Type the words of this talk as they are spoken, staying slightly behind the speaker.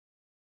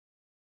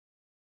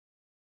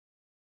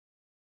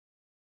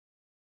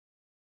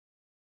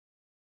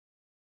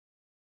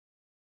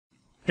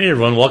Hey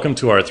everyone, welcome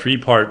to our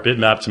three-part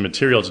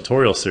Bitmap2Material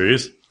tutorial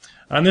series.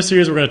 In this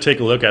series we're going to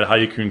take a look at how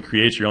you can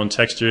create your own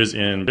textures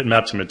in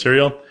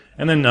Bitmap2Material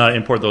and then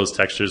import those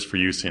textures for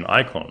use in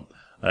iClone.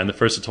 In the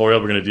first tutorial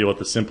we're going to deal with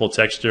the simple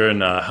texture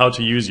and how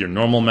to use your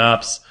normal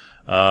maps,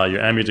 your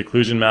ambient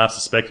occlusion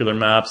maps, the specular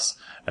maps,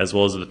 as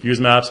well as the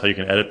diffuse maps, how you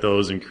can edit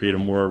those and create a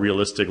more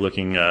realistic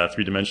looking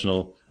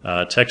three-dimensional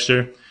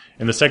texture.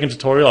 In the second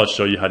tutorial I'll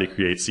show you how to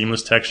create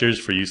seamless textures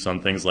for use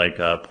on things like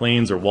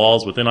planes or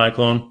walls within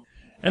iClone.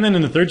 And then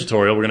in the third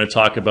tutorial, we're going to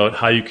talk about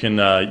how you can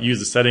use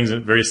the settings,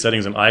 various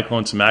settings in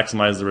iClone to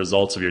maximize the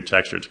results of your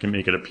texture to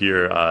make it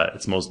appear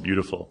its most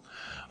beautiful.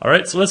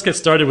 Alright, so let's get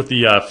started with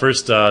the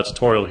first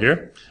tutorial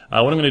here.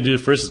 What I'm going to do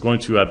first is going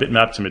to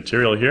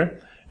Bitmap2Material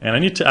here, and I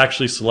need to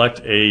actually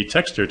select a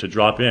texture to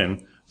drop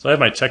in. So I have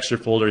my texture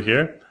folder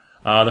here.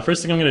 The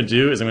first thing I'm going to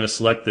do is I'm going to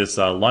select this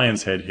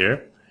lion's head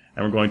here,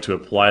 and we're going to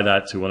apply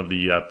that to one of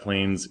the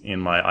planes in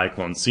my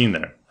iClone scene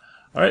there.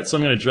 Alright, so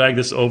I'm going to drag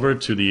this over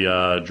to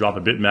the drop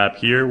a bitmap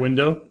here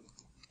window.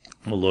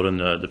 We'll load in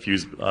the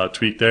diffuse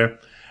tweak there.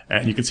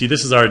 And you can see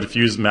this is our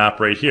diffuse map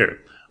right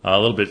here. A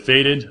little bit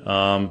faded.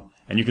 And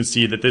you can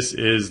see that this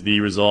is the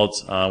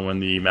result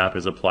when the map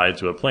is applied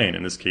to a plane,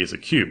 in this case a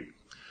cube.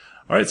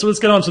 Alright, so let's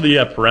get on to the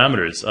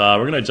parameters. We're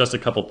going to adjust a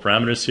couple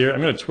parameters here.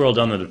 I'm going to twirl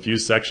down the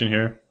diffuse section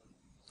here.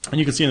 And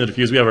you can see in the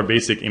diffuse we have our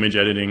basic image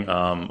editing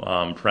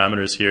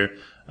parameters here.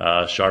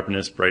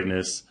 Sharpness,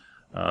 brightness,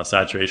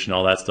 saturation,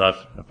 all that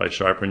stuff. If I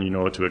sharpen, you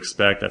know what to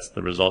expect. That's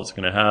the result it's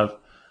going to have.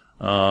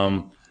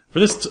 For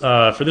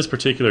this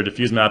particular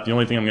diffuse map, the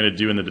only thing I'm going to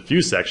do in the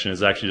diffuse section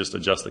is actually just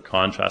adjust the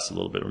contrast a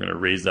little bit. We're going to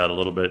raise that a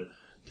little bit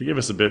to give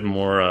us a bit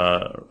more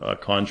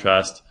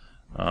contrast,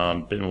 a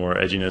bit more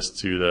edginess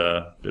to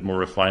the, bit more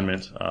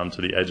refinement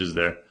to the edges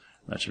there.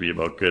 That should be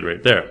about good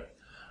right there.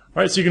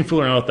 All right, so you can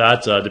fool around with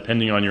that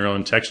depending on your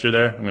own texture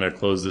there. I'm going to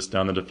close this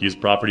down, the diffuse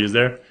properties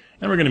there.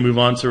 And we're going to move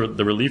on to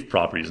the relief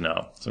properties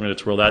now. So I'm going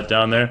to twirl that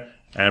down there.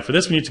 And for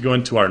this we need to go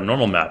into our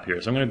normal map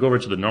here. So I'm going to go over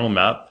to the normal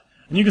map.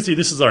 And you can see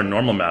this is our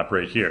normal map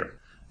right here.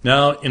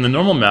 Now in the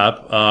normal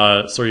map,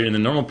 in the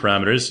normal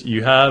parameters,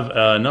 you have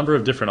a number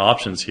of different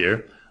options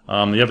here.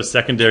 You have a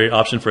secondary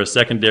option for a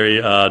secondary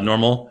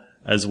normal,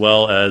 as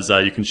well as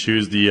you can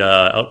choose the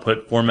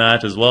output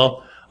format as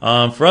well.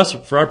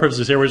 For our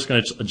purposes here, we're just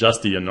going to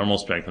adjust the normal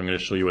strength. I'm going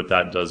to show you what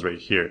that does right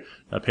here.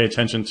 Now pay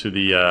attention to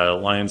the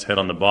lion's head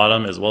on the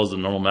bottom as well as the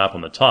normal map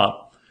on the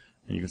top.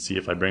 And you can see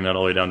if I bring that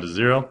all the way down to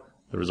 0,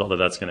 the result that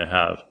that's going to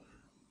have.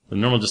 The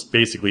normal just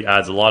basically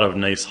adds a lot of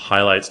nice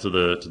highlights to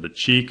the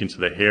cheek and to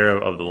the hair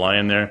of the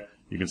lion there.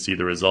 You can see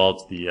the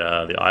result,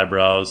 the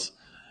eyebrows,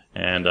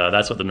 and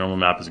that's what the normal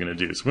map is going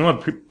to do. So we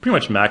want to pretty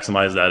much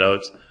maximize that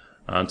out.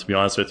 To be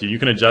honest with you, you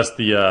can adjust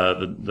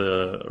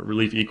the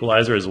relief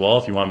equalizer as well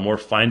if you want more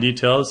fine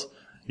details.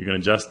 You can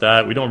adjust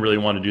that. We don't really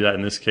want to do that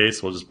in this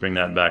case. We'll just bring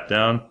that back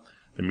down.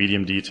 The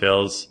medium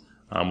details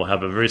will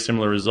have a very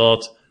similar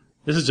result.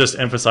 This is just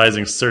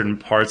emphasizing certain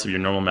parts of your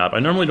normal map. I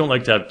normally don't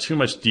like to have too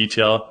much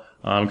detail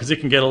because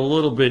it can get a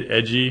little bit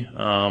edgy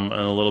and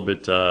a little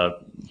bit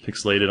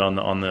pixelated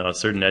on the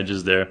certain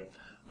edges there.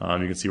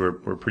 You can see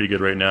we're pretty good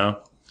right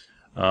now.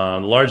 The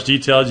large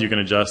details you can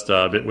adjust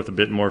with a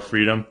bit more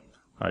freedom.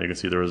 You can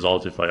see the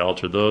result if I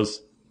alter those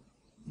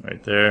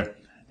right there,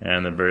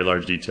 and the very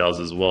large details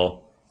as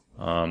well.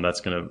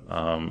 That's going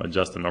to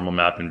adjust the normal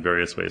map in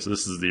various ways. So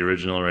this is the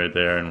original right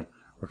there, and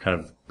we're kind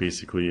of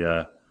basically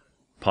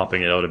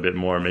popping it out a bit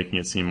more, making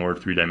it seem more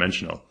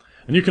three-dimensional.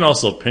 And you can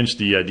also pinch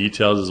the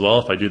details as well.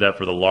 If I do that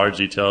for the large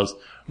details,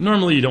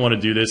 normally you don't want to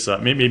do this.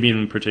 Maybe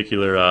in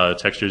particular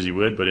textures you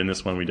would, but in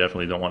this one we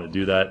definitely don't want to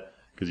do that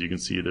because you can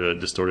see the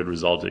distorted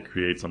result it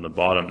creates on the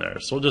bottom there.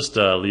 So we'll just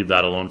leave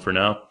that alone for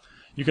now.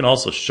 You can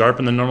also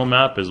sharpen the normal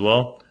map as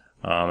well.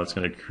 It's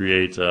going to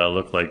create a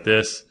look like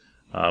this.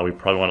 We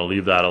probably want to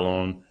leave that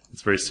alone.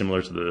 It's very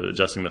similar to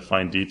adjusting the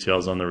fine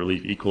details on the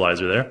relief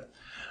equalizer there.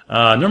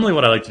 Normally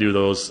what I like to do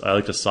though is I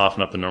like to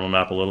soften up the normal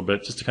map a little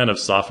bit just to kind of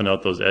soften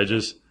out those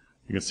edges.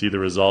 You can see the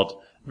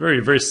result. Very,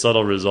 very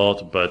subtle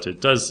result, but it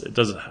does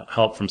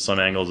help from some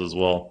angles as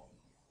well.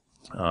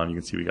 You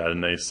can see we got a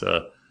nice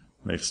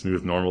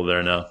smooth normal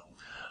there now.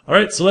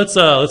 Alright, so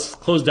let's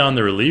close down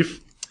the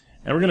relief.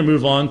 And we're going to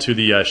move on to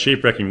the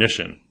shape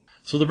recognition.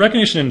 So the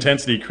recognition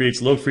intensity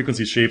creates low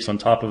frequency shapes on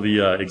top of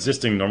the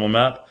existing normal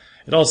map.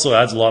 It also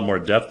adds a lot more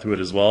depth to it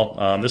as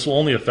well. This will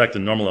only affect the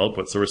normal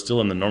output, so we're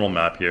still in the normal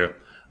map here.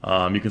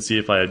 You can see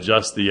if I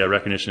adjust the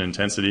recognition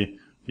intensity,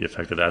 the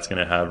effect that that's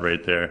going to have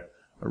right there.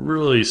 A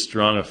really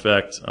strong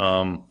effect.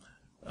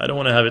 I don't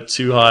want to have it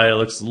too high. It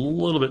looks a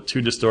little bit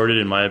too distorted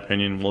in my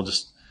opinion. We'll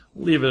just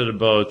leave it at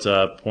about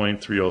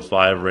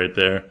 0.305 right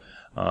there.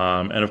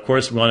 And of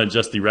course we want to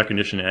adjust the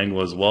recognition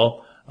angle as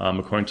well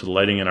according to the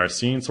lighting in our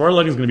scene. So our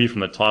lighting is going to be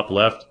from the top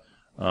left.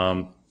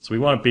 So we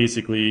want to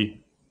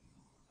basically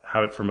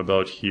have it from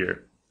about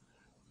here.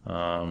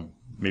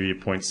 Maybe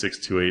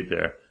 0.628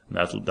 there.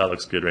 And that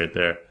looks good right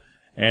there.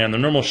 And the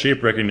normal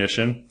shape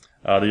recognition,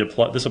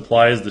 this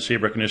applies the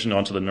shape recognition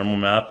onto the normal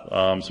map.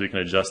 So you can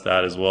adjust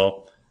that as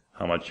well,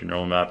 how much your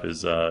normal map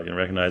is going to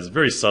recognize.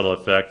 Very subtle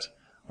effect.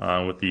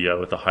 with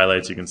the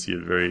highlights, you can see a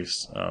very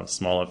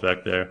small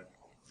effect there.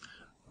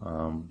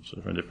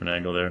 So from a different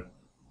angle there.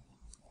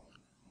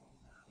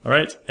 All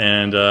right,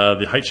 and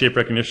the height shape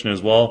recognition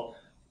as well.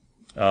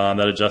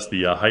 That adjusts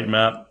the height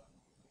map,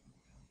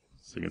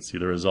 so you can see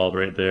the result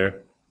right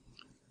there.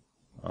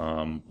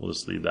 We'll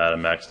just leave that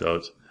maxed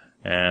out.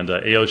 And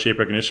AO shape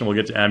recognition, we'll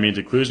get to ambient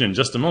occlusion in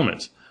just a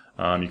moment.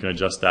 You can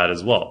adjust that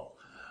as well.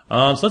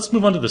 So let's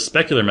move on to the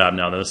specular map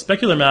now. Now the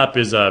specular map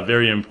is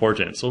very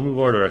important. So we'll move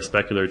over to our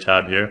specular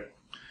tab here.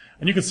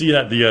 And you can see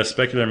that the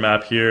specular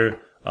map here,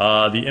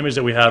 the image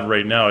that we have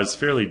right now is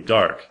fairly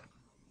dark.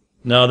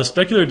 Now the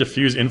specular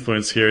diffuse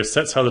influence here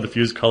sets how the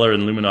diffuse color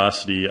and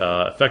luminosity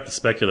affect the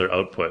specular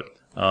output.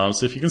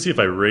 So if you can see, if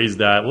I raise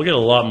that, we'll get a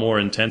lot more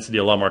intensity,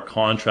 a lot more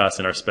contrast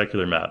in our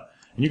specular map.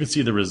 And you can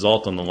see the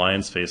result on the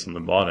lion's face on the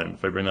bottom.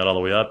 If I bring that all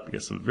the way up, you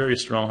get some very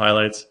strong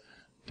highlights.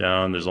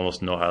 Down, there's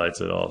almost no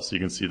highlights at all. So you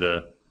can see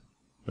the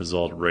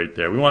result right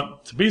there. We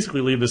want to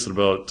basically leave this at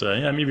about,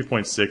 maybe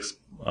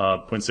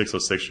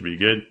 0.606 should be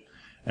good.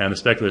 And the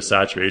specular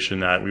saturation,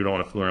 that we don't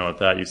want to fool around with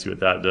that. You see what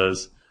that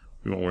does.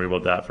 We won't worry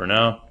about that for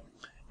now.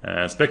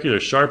 And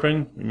specular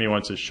sharpen, we may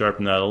want to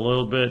sharpen that a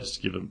little bit,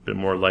 just give a bit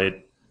more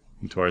light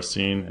into our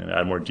scene and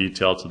add more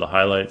detail to the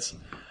highlights.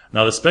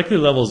 Now the specular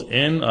levels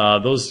in,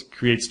 those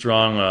create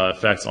strong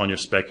effects on your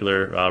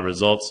specular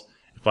results.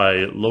 If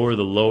I lower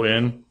the low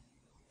in,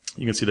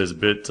 you can see there's a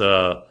bit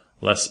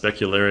less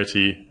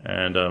specularity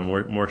and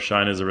more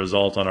shine as a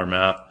result on our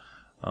map.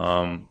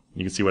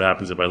 You can see what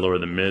happens if I lower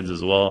the mids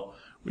as well.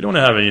 We don't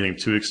want to have anything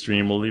too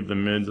extreme. We'll leave the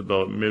mids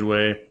about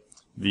midway.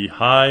 The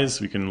highs,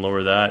 we can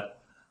lower that.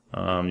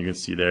 You can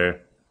see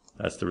there,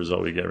 that's the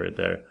result we get right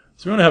there.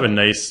 So we want to have a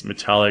nice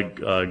metallic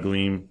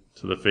gleam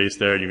to the face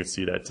there. You can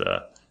see that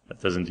that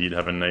does indeed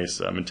have a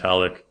nice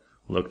metallic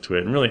look to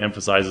it, and really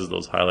emphasizes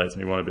those highlights.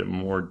 We want a bit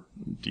more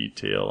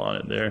detail on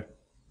it there.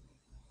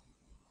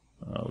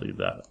 I'll leave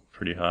that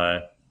pretty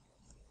high.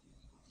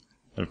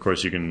 And of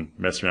course you can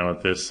mess around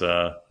with this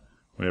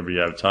whenever you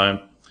have time.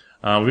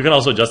 We can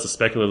also adjust the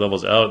specular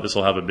levels out. This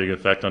will have a big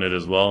effect on it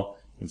as well.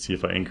 You can see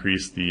if I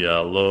increase the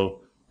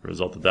low, the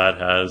result that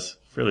has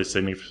fairly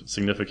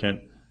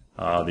significant.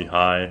 The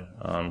high,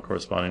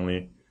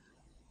 correspondingly.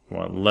 If you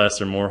want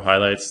less or more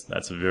highlights,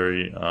 that's a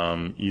very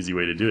easy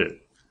way to do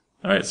it.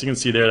 Alright, so you can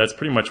see there, that's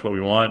pretty much what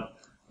we want.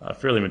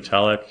 Fairly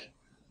metallic,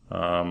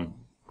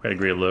 quite a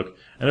great look.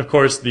 And of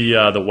course, the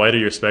whiter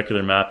your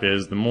specular map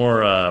is, the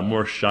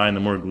more shine, the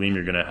more gleam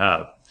you're going to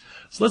have.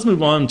 So let's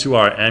move on to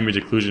our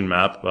ambient occlusion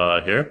map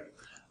here.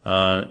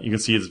 You can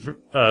see it's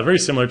very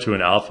similar to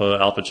an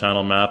alpha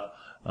channel map.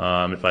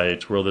 If I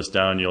twirl this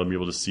down, you'll be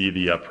able to see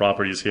the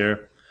properties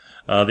here.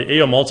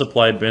 The AO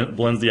multiply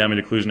blends the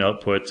ambient occlusion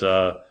output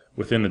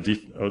within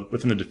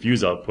the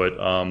diffuse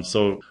output.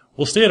 So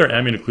we'll stay at our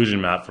ambient occlusion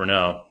map for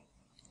now,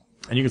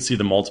 and you can see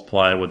the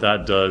multiply, what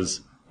that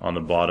does on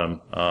the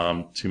bottom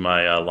to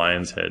my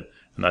lion's head,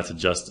 and that's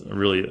just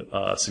really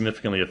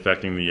significantly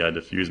affecting the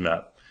diffuse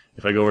map.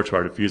 If I go over to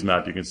our diffuse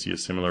map, you can see a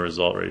similar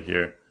result right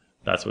here.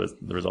 That's what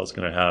the result's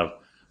going to have.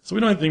 So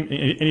we don't think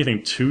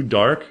anything too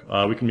dark.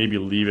 We can maybe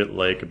leave it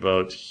like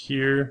about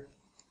here,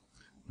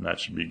 and that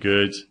should be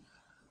good.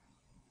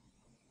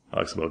 That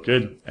looks about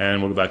good.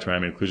 And we'll go back to our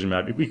ambient occlusion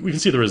map. We can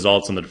see the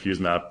results on the diffuse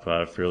map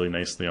fairly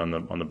nicely on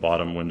the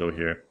bottom window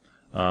here.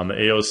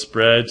 The AO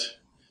spread,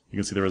 you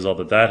can see the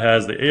result that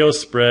has. The AO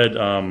spread,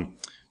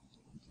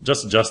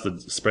 just adjust the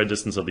spread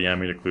distance of the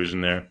ambient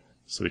occlusion there,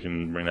 so we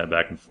can bring that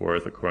back and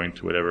forth according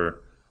to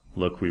whatever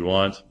look we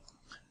want.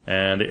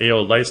 And the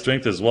AO light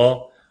strength as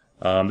well.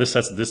 This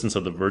sets the distance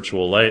of the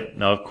virtual light.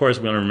 Now, of course,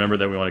 we want to remember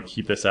that we want to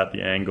keep this at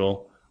the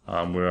angle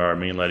where our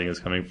main lighting is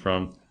coming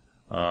from.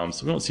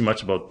 So we don't see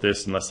much about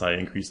this unless I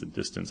increase the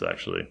distance,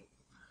 actually.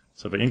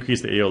 So if I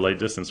increase the AO light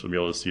distance, we'll be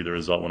able to see the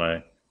result when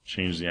I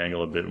change the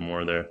angle a bit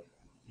more there.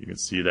 You can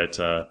see that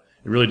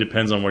it really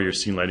depends on where your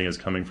scene lighting is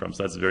coming from.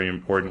 So that's very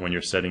important when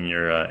you're setting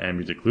your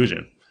ambient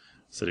occlusion,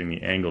 setting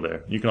the angle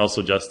there. You can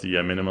also adjust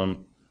the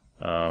minimum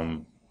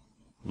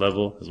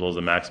level as well as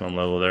the maximum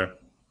level there.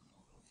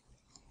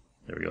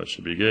 There we go, it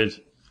should be good.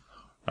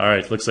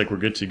 Alright, looks like we're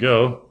good to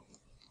go.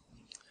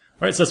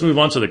 Alright, so let's move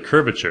on to the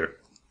curvature.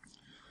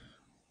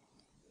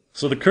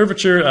 So the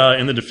curvature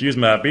in the diffuse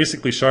map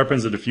basically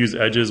sharpens the diffuse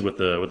edges with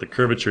the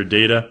curvature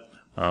data.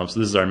 So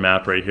this is our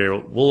map right here.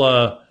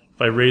 We'll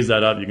if I raise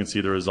that up, you can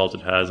see the result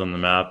it has on the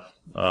map,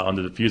 on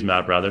the diffuse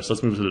map rather. So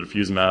let's move to the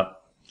diffuse map,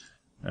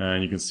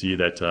 and you can see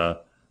that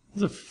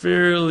there's a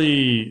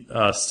fairly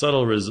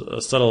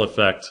subtle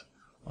effect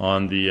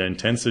on the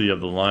intensity of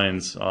the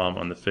lines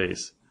on the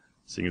face.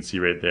 So you can see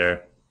right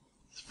there.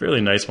 It's a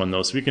fairly nice one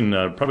though. So we can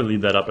probably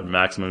leave that up at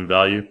maximum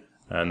value,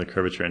 and the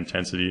curvature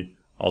intensity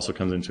also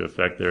comes into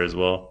effect there as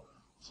well.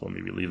 So we'll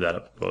maybe leave that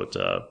up about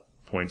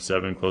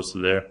 0.7, close to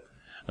there.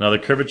 Now the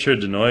curvature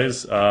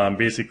denoise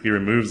basically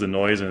removes the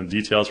noise and the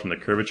details from the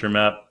curvature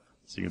map.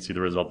 So you can see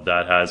the result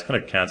that has.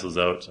 Kind of cancels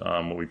out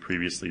what we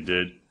previously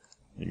did.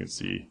 You can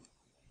see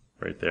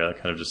right there, that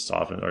kind of just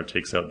softens or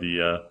takes out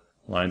the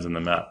lines in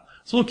the map.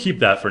 So we'll keep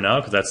that for now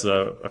because that's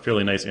a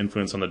fairly nice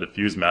influence on the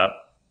diffuse map.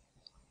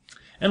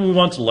 And we move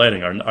on to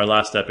lighting. Our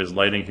last step is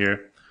lighting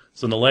here.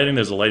 So in the lighting,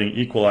 there's a lighting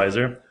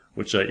equalizer,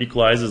 which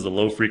equalizes the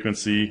low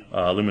frequency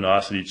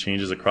luminosity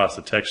changes across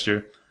the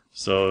texture.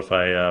 So if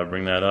I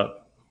bring that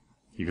up,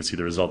 you can see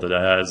the result that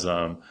has.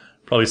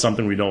 Probably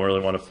something we don't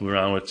really want to fool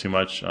around with too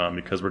much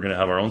because we're going to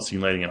have our own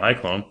scene lighting in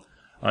iClone.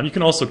 You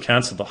can also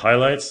cancel the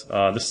highlights.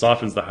 This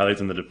softens the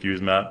highlights in the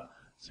diffuse map.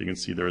 So you can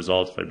see the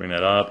result if I bring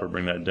that up or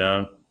bring that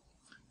down.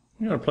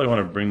 Probably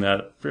want to bring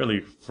that fairly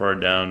far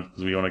down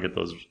because we want to get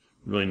those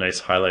really nice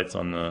highlights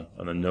on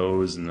the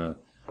nose and the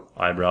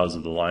eyebrows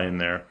of the lion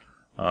there.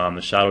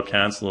 The shadow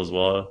cancel as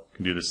well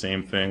can do the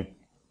same thing.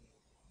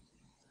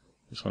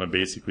 Just want to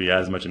basically add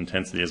as much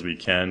intensity as we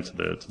can to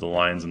the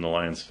lines in the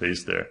lion's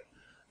face there.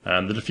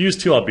 The diffuse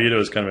 2 albedo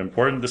is kind of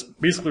important. This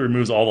basically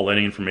removes all the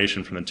lighting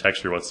information from the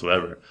texture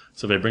whatsoever.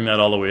 So if I bring that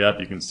all the way up,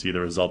 you can see the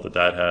result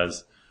that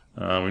has.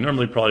 We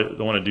normally probably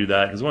don't want to do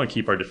that because we want to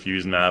keep our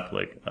diffuse map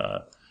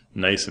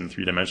nice and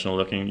three-dimensional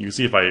looking. You can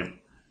see if I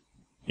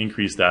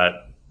increase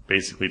that,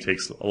 basically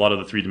takes a lot of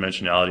the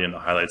three-dimensionality and the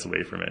highlights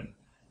away from it.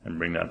 And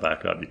bring that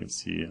back up, you can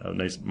see a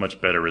nice,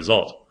 much better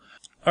result.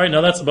 Alright,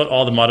 now that's about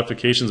all the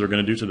modifications we're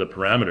going to do to the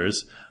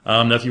parameters.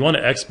 Now if you want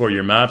to export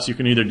your maps, you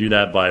can either do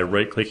that by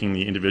right-clicking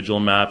the individual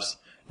maps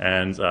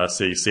and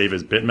say save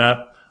as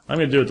bitmap. I'm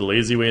going to do it the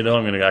lazy way though.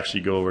 I'm going to actually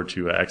go over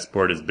to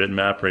export as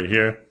bitmap right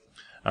here.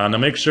 Now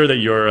make sure that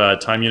your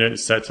time unit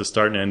is set to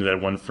start and end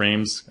at 1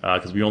 frames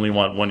because we only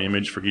want 1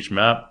 image for each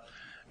map.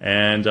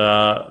 And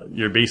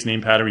your base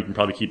name pattern, we can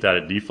probably keep that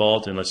at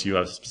default unless you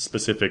have a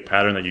specific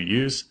pattern that you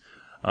use.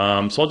 So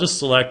I'll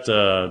just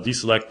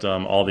deselect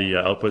all the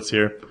outputs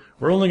here.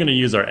 We're only going to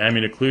use our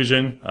ambient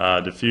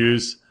occlusion,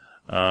 diffuse,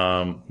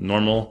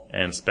 normal,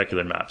 and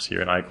specular maps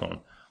here in iClone.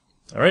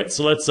 Alright,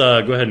 so let's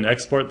go ahead and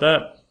export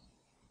that.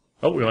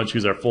 Oh, we want to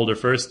choose our folder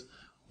first.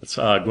 Let's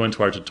go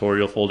into our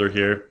tutorial folder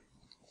here.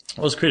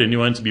 Let's create a new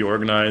one to be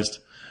organized,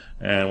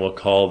 and we'll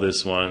call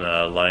this one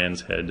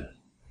Lion's Head.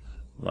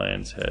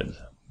 Lion's Head.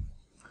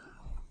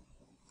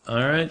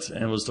 Alright,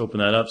 and we'll just open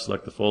that up,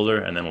 select the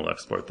folder, and then we'll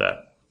export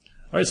that.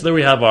 Alright, so there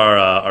we have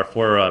our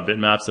 4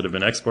 bitmaps that have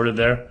been exported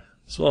there.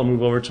 So I'll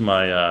move over to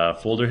my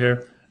folder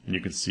here, and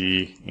you can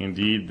see,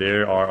 indeed,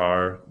 there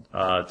are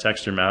our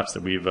texture maps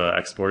that we've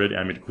exported,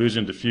 ambient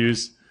occlusion,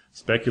 diffuse,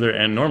 specular,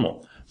 and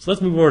normal. So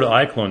let's move over to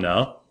iClone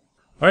now.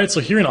 Alright,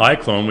 so here in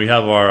iClone, we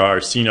have our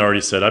scene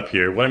already set up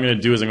here. What I'm going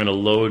to do is I'm going to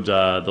load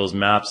those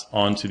maps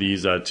onto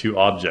these 2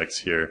 objects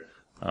here,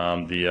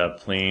 the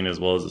plane as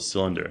well as the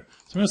cylinder.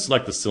 So I'm going to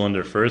select the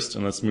cylinder first,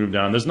 and let's move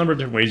down. There's a number of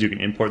different ways you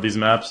can import these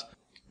maps.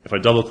 If I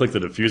double-click the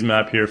diffuse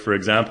map here, for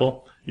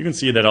example, you can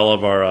see that all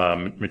of our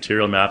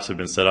material maps have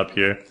been set up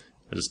here.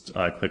 I just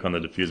click on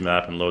the diffuse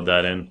map and load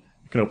that in.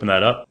 You can open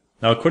that up.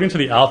 Now, according to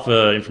the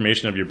alpha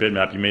information of your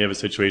bitmap, you may have a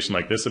situation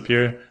like this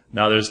appear.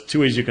 Now, there's 2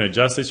 ways you can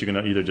adjust this. You can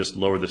either just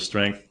lower the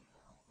strength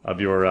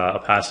of your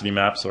opacity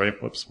map. Sorry,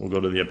 whoops, we'll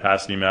go to the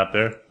opacity map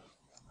there.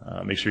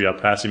 Make sure your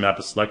opacity map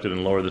is selected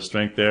and lower the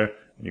strength there.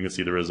 And you can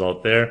see the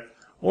result there.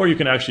 Or you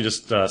can actually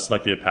just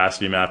select the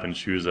opacity map and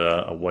choose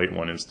a white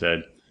one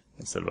instead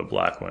of a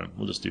black one.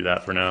 We'll just do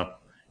that for now.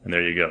 And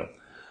there you go.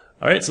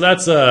 Alright, so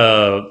that's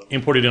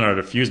imported in our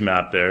diffuse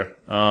map there.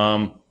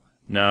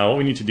 Now what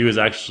we need to do is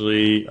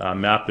actually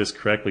map this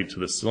correctly to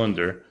the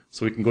cylinder.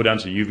 So we can go down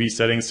to UV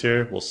settings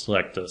here. We'll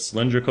select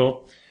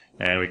cylindrical,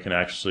 and we can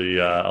actually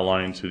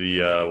align to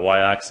the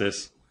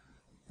y-axis.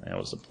 And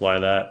we'll just apply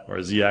that,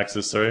 or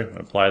z-axis, sorry,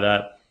 apply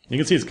that. You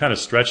can see it's kind of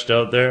stretched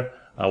out there.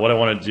 What I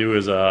want to do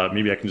is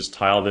maybe I can just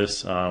tile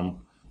this. We'll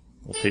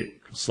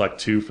select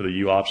 2 for the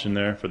U option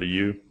there, for the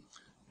U,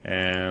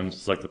 and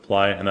select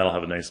apply, and that'll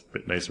have a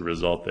bit nicer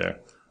result there.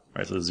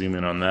 Alright, so zoom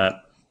in on that.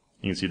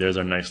 You can see there's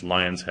our nice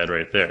lion's head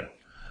right there.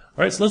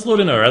 Alright, so let's load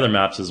in our other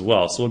maps as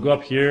well. So we'll go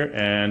up here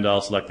and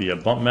I'll select the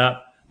bump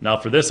map. Now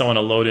for this I want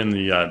to load in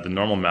the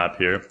normal map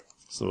here.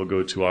 So we'll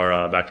go to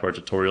our back to our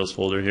tutorials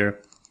folder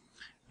here,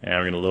 and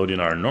we're going to load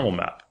in our normal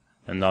map.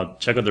 And now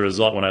check out the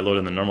result when I load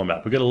in the normal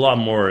map. We get a lot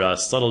more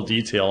subtle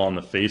detail on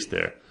the face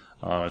there.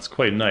 It's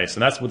quite nice,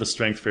 and that's with the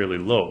strength fairly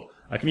low.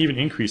 I can even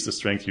increase the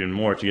strength even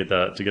more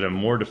to get a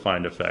more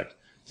defined effect.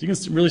 So you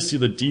can really see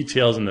the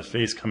details in the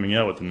face coming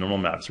out with the normal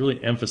map. It's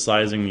really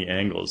emphasizing the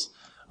angles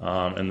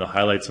and the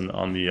highlights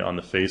on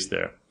the face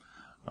there.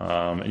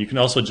 And you can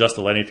also adjust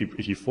the lighting.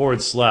 If you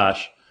forward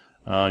slash,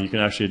 you can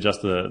actually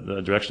adjust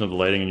the direction of the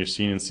lighting in your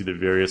scene and see the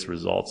various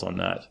results on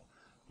that.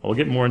 We'll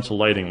get more into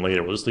lighting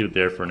later. We'll just leave it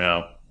there for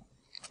now.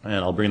 And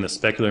I'll bring the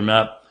specular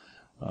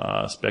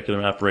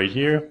map right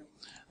here.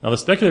 Now the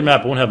specular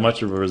map won't have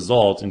much of a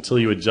result until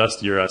you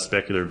adjust your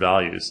specular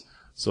values.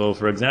 So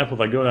for example,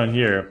 if I go down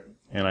here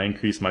and I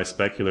increase my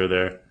specular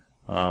there,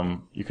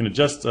 you can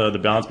adjust the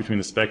balance between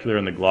the specular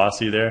and the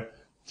glossy there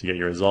to get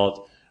your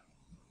result.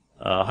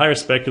 Higher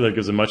specular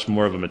gives a much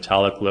more of a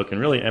metallic look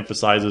and really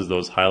emphasizes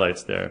those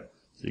highlights there.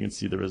 So you can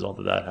see the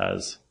result that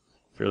has.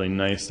 Fairly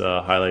nice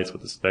highlights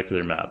with the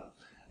specular map.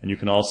 And you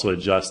can also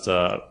adjust,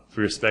 for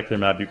your specular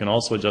map, you can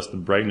also adjust the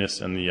brightness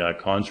and the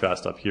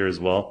contrast up here as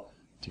well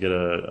to get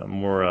a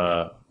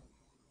more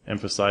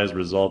emphasized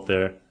result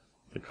there.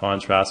 The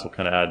contrast will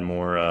kind of add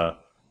more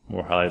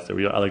more highlights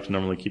there. I like to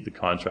normally keep the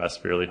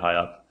contrast fairly high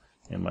up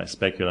in my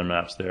specular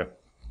maps there.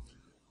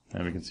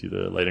 And we can see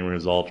the lighting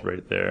result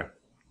right there.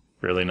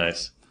 Really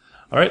nice.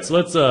 Alright, so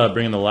let's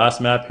bring in the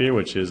last map here,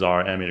 which is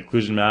our ambient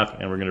occlusion map,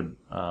 and we're going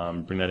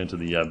to bring that into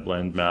the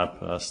blend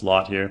map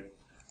slot here.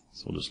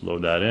 So we'll just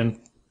load that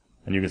in,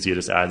 and you can see it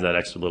just adds that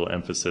extra little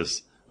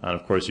emphasis. And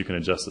of course you can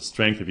adjust the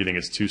strength if you think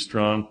it's too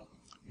strong.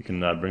 You can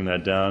bring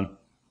that down.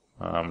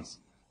 It's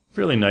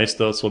fairly nice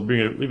though, so we'll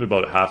leave it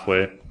about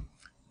halfway,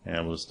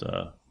 and we'll just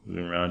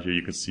zoom around here.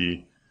 You can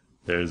see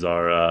there's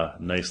our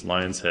nice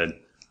lion's head.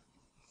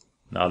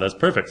 Now that's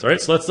perfect. All right,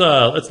 so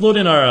let's load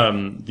in our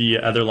the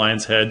other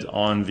lion's head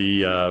on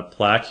the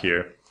plaque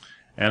here,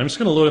 and I'm just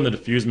going to load in the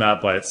diffuse map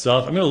by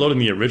itself. I'm going to load in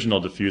the original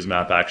diffuse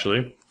map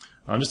actually,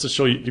 just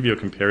to give you a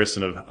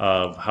comparison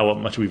of how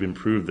much we've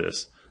improved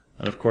this.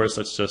 And of course,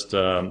 let's just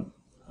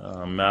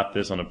map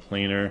this on a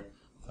planar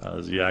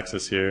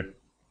z-axis here,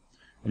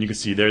 and you can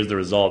see there's the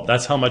result.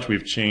 That's how much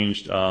we've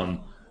changed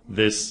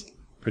this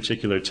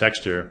particular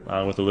texture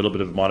with a little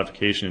bit of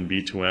modification in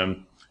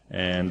B2M.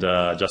 And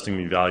adjusting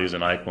the values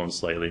in iClone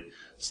slightly.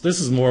 So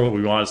this is more what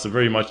we want. It's a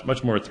very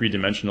much more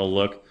three-dimensional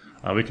look.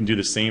 We can do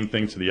the same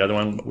thing to the other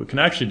one. What we can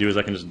actually do is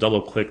I can just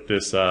double-click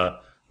this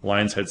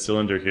lion's head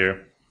cylinder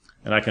here,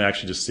 and I can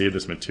actually just save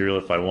this material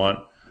if I want.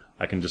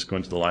 I can just go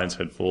into the lion's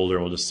head folder,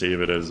 and we'll just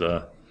save it as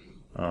a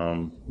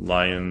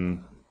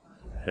lion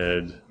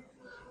head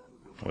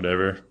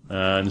whatever,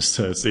 and just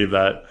save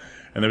that.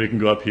 And then we can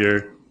go up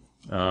here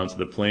to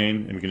the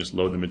plane, and we can just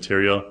load the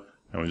material,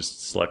 and we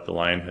just select the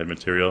lion head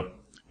material.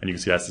 And you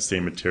can see that's the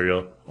same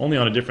material, only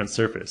on a different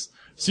surface.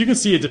 So you can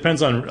see it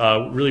depends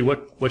on really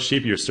what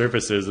shape your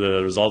surface is.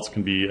 The results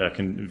can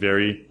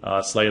vary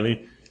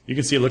slightly. You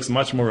can see it looks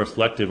much more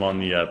reflective on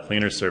the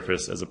planar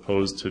surface as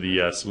opposed to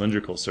the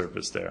cylindrical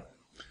surface there,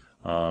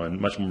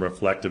 and much more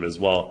reflective as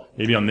well.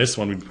 Maybe on this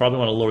one, we probably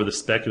want to lower the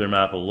specular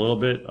map a little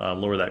bit,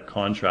 lower that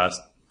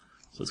contrast.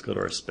 So let's go to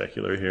our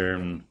specular here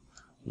and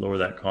lower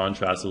that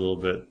contrast a little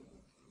bit,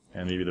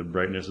 and maybe the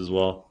brightness as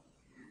well.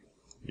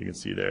 You can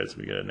see there, so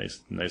we get a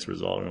nice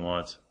result we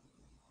want.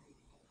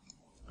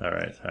 All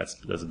right,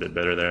 that's a bit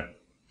better there.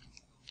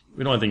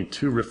 We don't want anything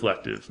too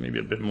reflective, maybe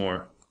a bit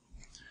more.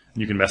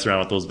 You can mess around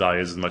with those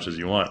values as much as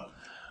you want.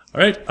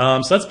 All right,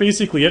 so that's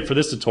basically it for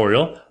this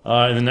tutorial.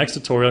 In the next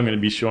tutorial, I'm going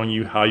to be showing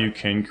you how you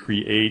can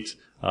create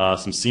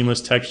some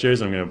seamless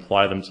textures. I'm going to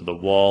apply them to the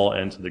wall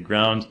and to the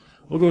ground.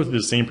 We'll go through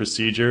the same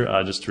procedure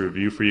just to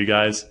review for you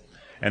guys,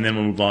 and then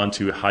we'll move on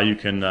to how you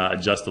can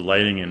adjust the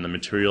lighting and the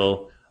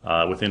material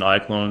within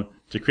iClone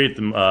to create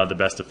the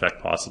best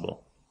effect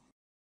possible.